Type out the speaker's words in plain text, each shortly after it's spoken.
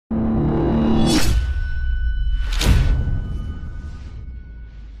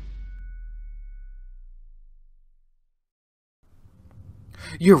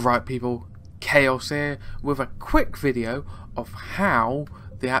You're right, people, Chaos here with a quick video of how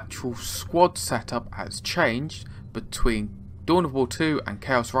the actual squad setup has changed between Dawn of War 2 and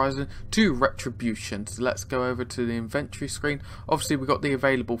Chaos Rising to Retribution. So let's go over to the inventory screen. Obviously we've got the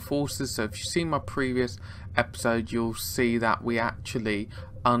available forces, so if you've seen my previous episode you'll see that we actually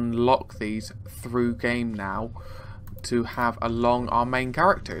unlock these through game now to have along our main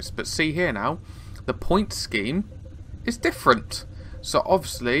characters. But see here now, the point scheme is different. So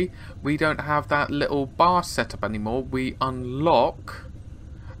obviously we don't have that little bar setup anymore. We unlock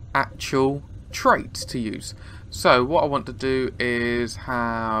actual traits to use. So what I want to do is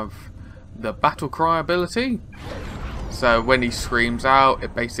have the battle cry ability. So when he screams out,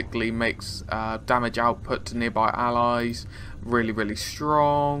 it basically makes damage output to nearby allies really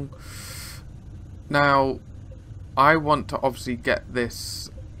strong. Now I want to obviously get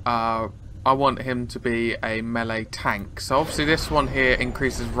this I want him to be a melee tank. So obviously this one here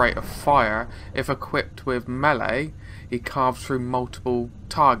increases rate of fire. If equipped with melee, he carves through multiple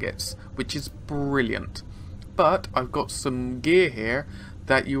targets, which is brilliant. But I've got some gear here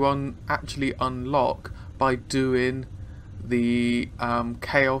that you actually unlock by doing the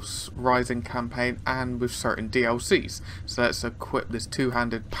Chaos Rising campaign and with certain DLCs. So let's equip this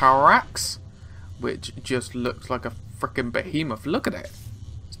two-handed power axe, which just looks like a freaking behemoth. Look at it.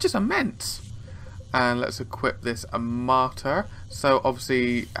 Just immense. And let's equip this a martyr, so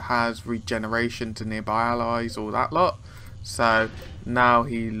obviously has regeneration to nearby allies, all that lot. So now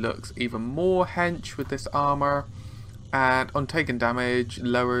he looks even more hench with this armor, and on taking damage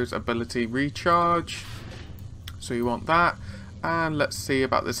lowers ability recharge, so you want that. And let's see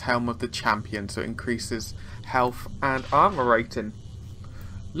about this helm of the champion, so it increases health and armor rating.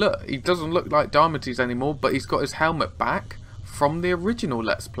 Look, he doesn't look like Darmates anymore, but he's got his helmet back from the original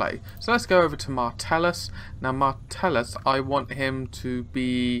Let's Play. So let's go over to Martellus. Now Martellus, I want him to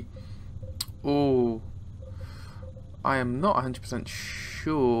be... oh, I am not 100%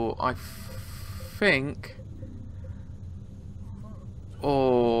 sure. I think...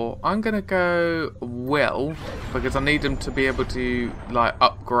 oh, I'm going to go Will, because I need him to be able to like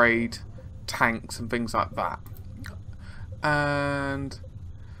upgrade tanks and things like that. And...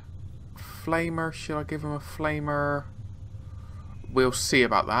 Flamer, should I give him a Flamer? We'll see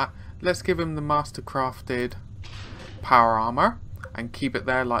about that. Let's give him the mastercrafted power armor and keep it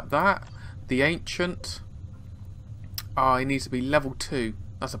there like that. The ancient, oh, he needs to be level 2.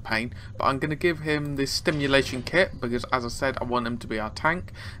 That's a pain. But I'm going to give him the stimulation kit because, as I said, I want him to be our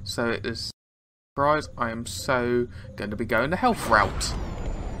tank. So it is surprise. I am so going to be going the health route.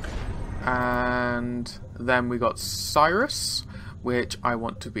 And then we got Cyrus, which I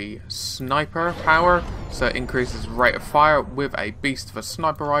want to be sniper power, so it increases rate of fire with a beast of a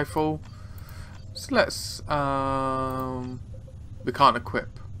sniper rifle. So let's we can't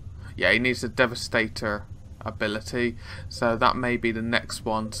equip. Yeah, he needs a devastator ability, so that may be the next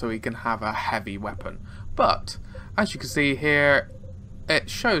one, so he can have a heavy weapon. But as you can see here, it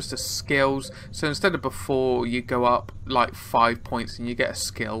shows the skills. So instead of before you go up like 5 points and you get a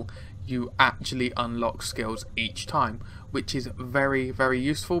skill, you actually unlock skills each time, which is very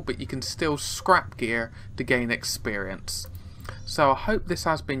useful, but you can still scrap gear to gain experience. So I hope this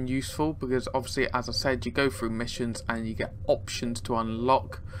has been useful, because obviously, as I said, you go through missions and you get options to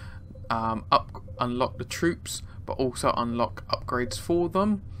unlock unlock the troops, but also unlock upgrades for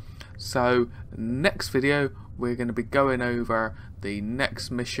them. So next video we're going to be going over the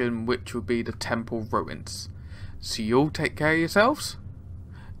next mission, which will be the Temple Ruins. So you all take care of yourselves.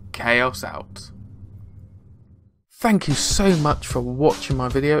 Chaos out. Thank you so much for watching my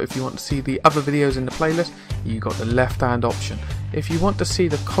video. If you want to see the other videos in the playlist, you got the left hand option. If you want to see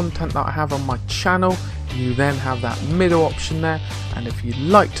the content that I have on my channel, you then have that middle option there. And if you'd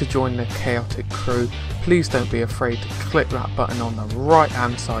like to join the chaotic crew, please don't be afraid to click that button on the right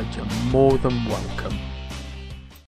hand side. You're more than welcome.